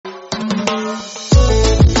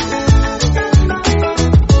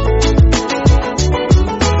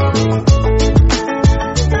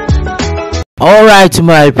All right,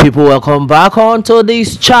 my people, welcome back onto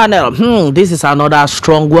this channel. This is another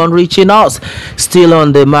strong one reaching us, still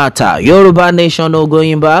on the matter. Yoruba nation no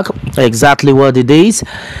going back. Exactly what it is,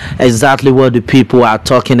 exactly what the people are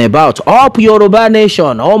talking about. Up Yoruba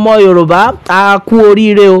nation, Omo Yoruba, Aku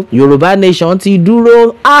Orire, Yoruba nation ti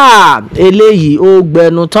dúró. Eléyìí ó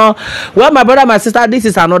gbẹnu tán. Well, my brother, my sister, this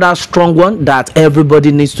is another strong one that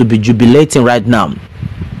everybody needs to be jubilating right now.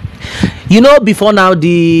 You know, before now,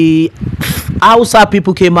 the Hausa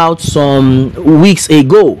people came out some weeks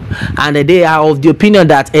ago and they are of the opinion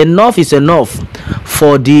that enough is enough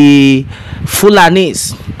for the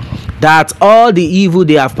Fulanis, that all the evil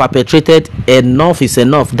they have perpetrated, enough is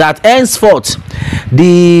enough, that henceforth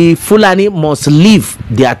the Fulani must leave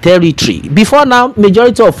their territory. Before now,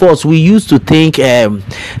 majority of us, we used to think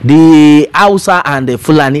the Hausa and the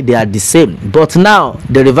Fulani, they are the same, but now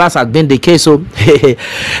the reverse has been the case. So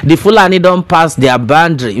the Fulani don't pass their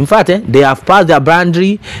boundary. In fact, they have passed their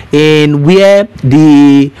boundary in where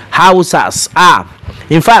the Hausas are.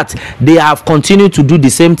 In fact, they have continued to do the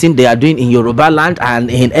same thing they are doing in Yoruba land and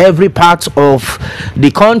in every part of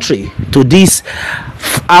the country to these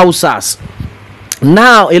Hausas.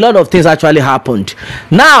 Now, a lot of things actually happened.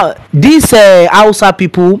 Now, these Hausa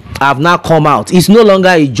people have now come out. It's no longer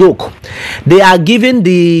a joke. They are giving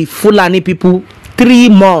the Fulani people 3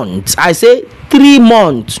 months. I say 3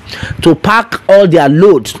 months to pack all their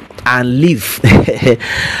loads and leave.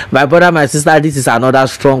 My brother, my sister, this is another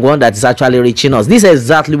strong one that is actually reaching us. This is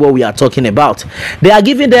exactly what we are talking about. They are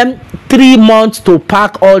giving them 3 months to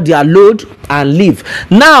pack all their load and leave.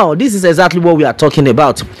 Now, this is exactly what we are talking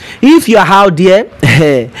about. If you are out there,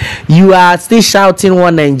 you are still shouting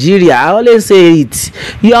one Nigeria. I always say it.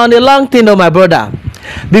 You are on the long thing, oh my brother,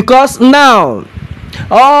 because now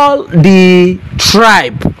all the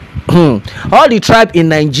tribe, all the tribe in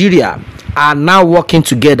Nigeria are now working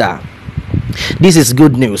together. This is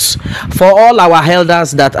good news for all our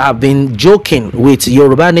elders that have been joking with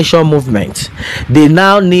Yoruba Nation movement. They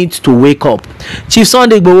now need to wake up. Chief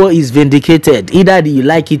Sunday Igboho is vindicated, either you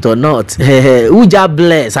like it or not. Uja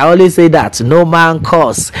bless. I always say that no man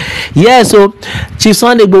curse. Yeah, so Chief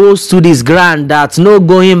Sunday Igboho stood his ground that no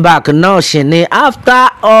going back. Now Shene, after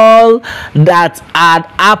all that had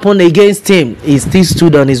happened against him, he still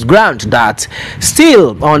stood on his ground that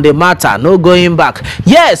still on the matter, no going back.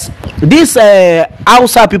 Yes, this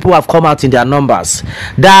Hausa people have come out in their numbers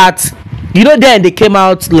that, you know, then they came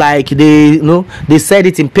out like they said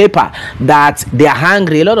it in paper that they are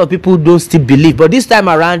hungry. A lot of people don't still believe, but this time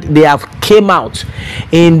around they have came out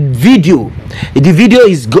in video. The video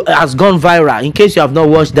has gone viral. In case you have not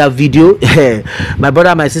watched that video, my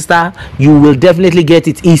brother, my sister, you will definitely get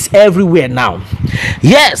it. It's everywhere now.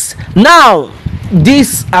 Yes, now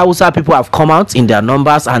these Hausa people have come out in their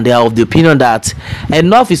numbers and they are of the opinion that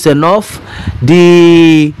enough is enough.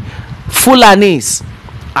 The Fulanis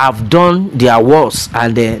have done their worst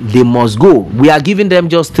and they must go. We are giving them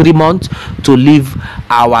just 3 months to leave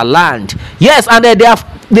our land. Yes, and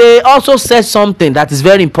they also said something that is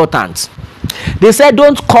very important. They said,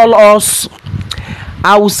 don't call us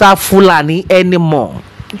Hausa Fulani anymore.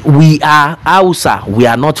 We are Hausa, we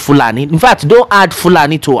are not Fulani. In fact, don't add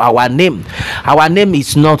Fulani to our name. Our name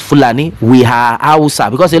is not Fulani, we are Hausa,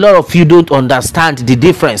 because a lot of you don't understand the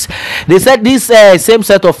difference. They said this same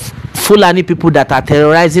set of Fulani people that are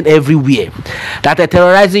terrorizing everywhere, that are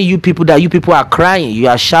terrorizing you people, that you people are crying, you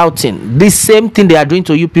are shouting. This same thing they are doing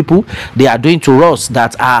to you people, they are doing to us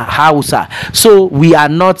that are Hausa. So we are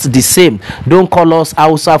not the same. Don't call us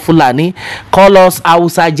Hausa Fulani, call us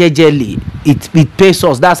Hausa Jejeli. It pays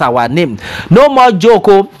us. That's our name. No more joke.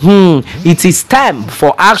 It is time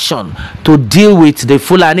for action to deal with the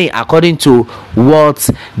Fulani according to what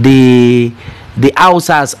the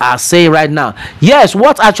Hausas are saying right now. Yes,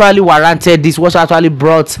 what actually warranted this, what actually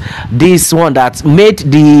brought this one that made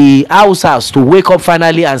the Hausas to wake up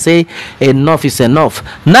finally and say enough is enough.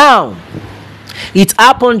 Now it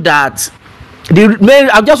happened that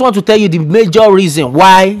I just want to tell you the major reason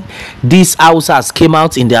why these Hausas came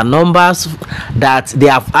out in their numbers, that they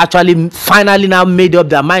have actually finally now made up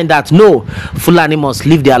their mind that no, Fulani must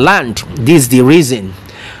leave their land. This is the reason.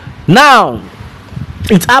 Now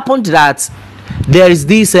it happened that there is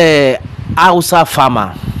this Hausa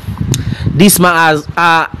farmer. This man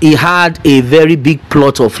he had a very big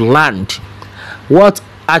plot of land. What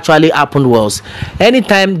actually happened was,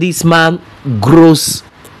 anytime this man grows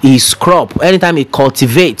his crop, anytime he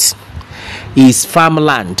cultivates his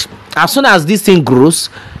farmland, as soon as this thing grows,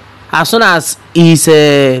 as soon as his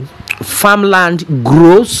farmland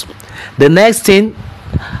grows, The next thing,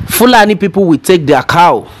 Fulani people will take their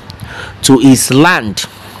cow to his land,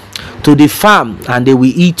 to the farm, and they will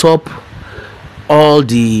eat up all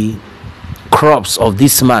the crops of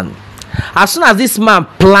this man. As soon as this man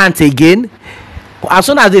plant again, as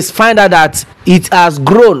soon as they find out that it has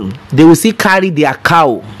grown, they will still carry their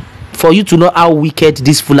cow. For you to know how wicked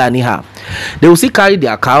this Fulani are, they will still carry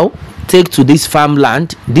their cow, take to this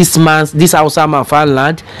farmland, this Hausa man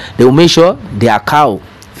farmland. They will make sure their cow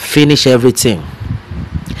finish everything.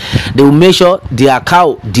 They will make sure their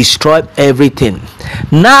cow destroy everything.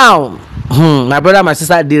 Now, my brother, my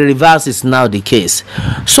sister, the reverse is now the case.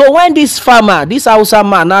 So when this farmer, this Hausa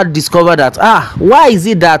man now discovered that, why is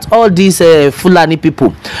it that all these Fulani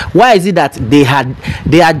people, why is it that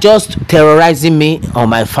they are just terrorizing me on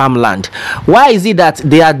my farmland? Why is it that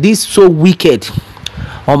they are this so wicked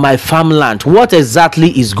on my farmland? What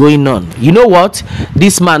exactly is going on? You know what?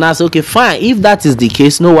 This man asked, okay, fine, if that is the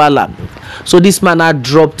case, no wala. So this man had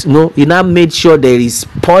dropped, he now made sure there is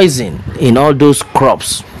poison in all those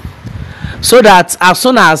crops, so that as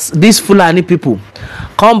soon as these Fulani people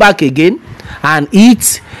come back again and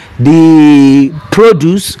eat the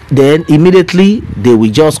produce, then immediately they will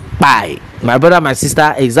just buy. My brother, my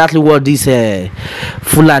sister, exactly what this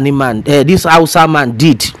Fulani man, this Hausa man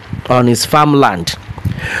did on his farmland.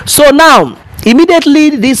 So now,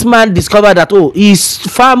 immediately this man discovered that, his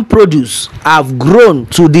farm produce have grown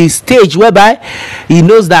to the stage whereby he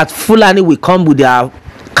knows that Fulani will come with their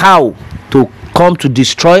cow to come to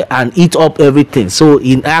destroy and eat up everything. So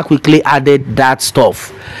he quickly added that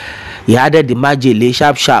stuff. He added the majele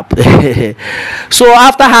sharp. So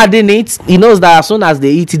after adding it, he knows that as soon as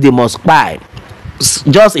they eat it, they must buy.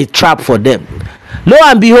 Just a trap for them. Lo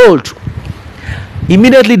and behold,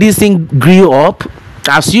 immediately this thing grew up.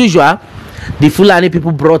 As usual, the Fulani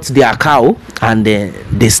people brought their cow and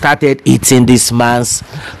they started eating this man's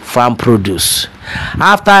farm produce.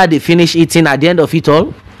 After they finished eating, at the end of it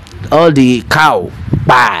all the cow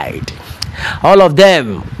died. All of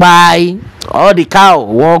them buy. All the cow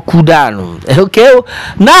won't cool down. Okay,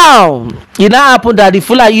 now it now happened that the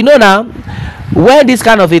Fulani, now when this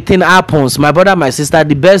kind of a thing happens, my brother, my sister,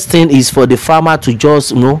 the best thing is for the farmer to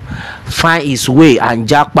just find his way and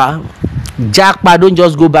jackpa, don't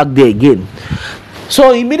just go back there again.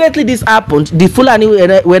 So immediately this happened, the Fulani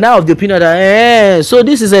were now of the opinion that so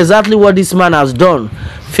this is exactly what this man has done.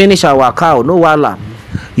 Finish our cow, no wala.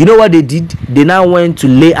 You know what they did? They now went to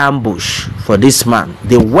lay ambush for this man.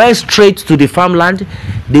 They went straight to the farmland.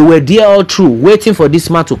 They were there all through, waiting for this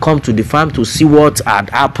man to come to the farm to see what had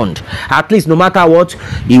happened. At least, no matter what,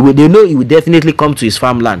 they know he would definitely come to his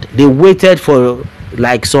farmland. They waited for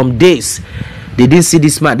like some days. They didn't see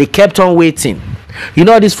this man. They kept on waiting. You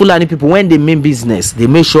know, these Fulani people, when they mean business, they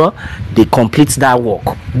make sure they complete that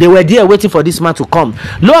work. They were there waiting for this man to come.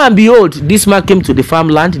 Lo and behold, this man came to the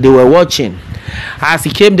farmland. They were watching. As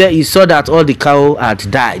he came there, he saw that all the cow had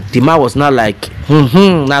died. The man was not like,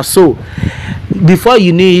 now so. Before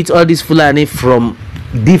you knew it, all these Fulani from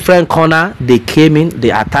different corner, they came in, they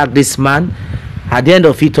attacked this man. At the end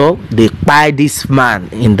of it all, they buy this man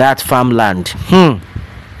in that farmland.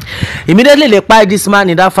 Immediately they buy this man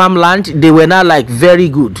in that farmland. They were now like very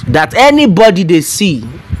good that anybody they see,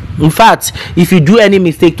 in fact, if you do any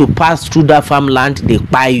mistake to pass through that farmland, they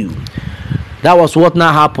buy you. That was what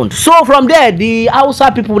now happened. So from there, the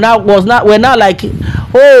Hausa people were now like,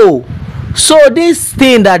 so this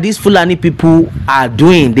thing that these Fulani people are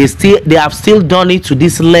doing, they have still done it to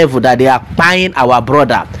this level that they are buying our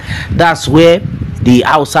brother. That's where the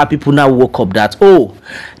Hausa people now woke up that,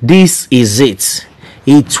 this is it.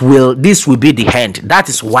 This will be the end. That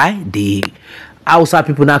is why the Hausa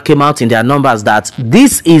people now came out in their numbers that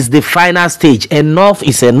this is the final stage. Enough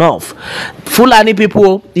is enough. Fulani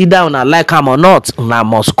people, either on like them or not, now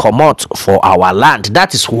must come out for our land.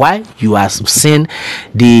 That is why you have seen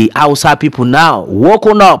the Hausa people now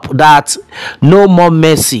woken up that no more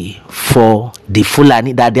mercy for the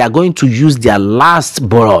Fulani, that they are going to use their last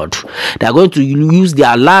blood. They are going to use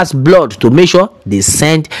their last blood to make sure they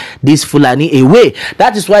send this Fulani away.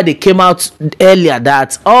 That is why they came out earlier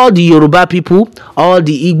that all the Yoruba people, all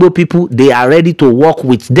the Igbo people, they are ready to work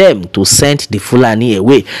with them to send the Fulani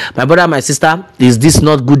away. My brother, my sister, is this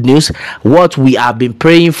not good news? What we have been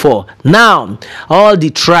praying for. Now, all the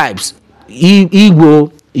tribes,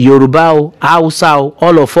 Igbo, Yoruba, Hausa,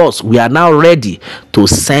 all of us, we are now ready to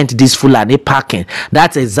send this Fulani packing.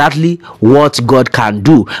 That's exactly what God can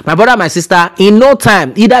do. My brother, my sister, in no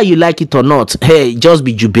time, either you like it or not, hey, just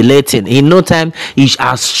be jubilating. In no time, it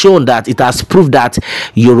has shown that, it has proved that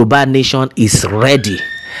Yoruba nation is ready.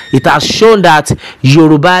 It has shown that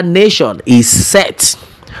Yoruba nation is set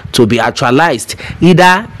to be actualized,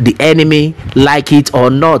 either the enemy like it or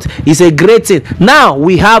not. It's a great thing. Now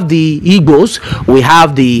we have the Igbos, we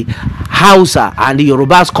have the Hausa and the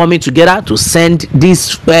Yorubas coming together to send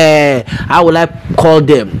this how will I call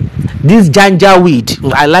them, this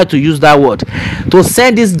janjaweed, I like to use that word, to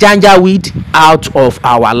send this janjaweed out of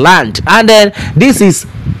our land. And then this is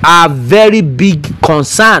a very big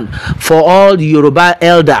concern for all the Yoruba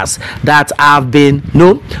elders that have been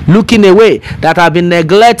looking away, that have been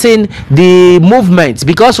neglecting the movement,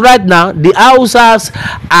 because right now the Hausas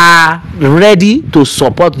are ready to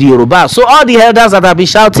support the Yoruba. So all the elders that have been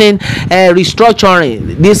shouting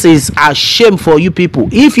restructuring, this is a shame for you people.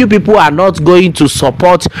 If you people are not going to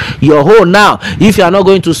support your own now, if you are not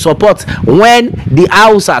going to support when the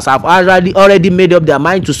Hausas have already made up their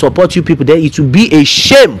mind to support you people, then it will be a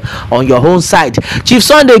shame on your own side. Chief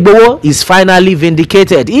Sunday Igboho is finally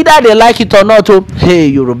vindicated, either they like it or not. Hey,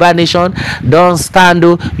 Yoruba nation, don't stand.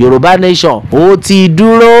 Yoruba nation ó ti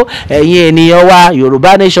dúró, ẹ̀yin ènìyàn wa,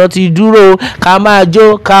 Yoruba nation ti dúró, ká máa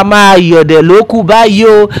jó, ká máa yọ̀dẹ̀ lókù báyìí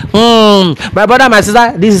o. My brother, my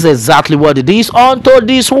sister, this is exactly what it is. On to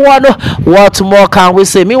this one, what more can we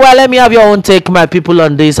say? Meanwhile, let me have your own take, my people,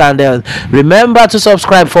 on this, and remember to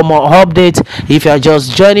subscribe for more updates if you are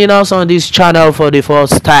just joining us on this channel for the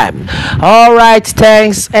first time. All right,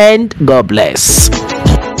 thanks and God bless.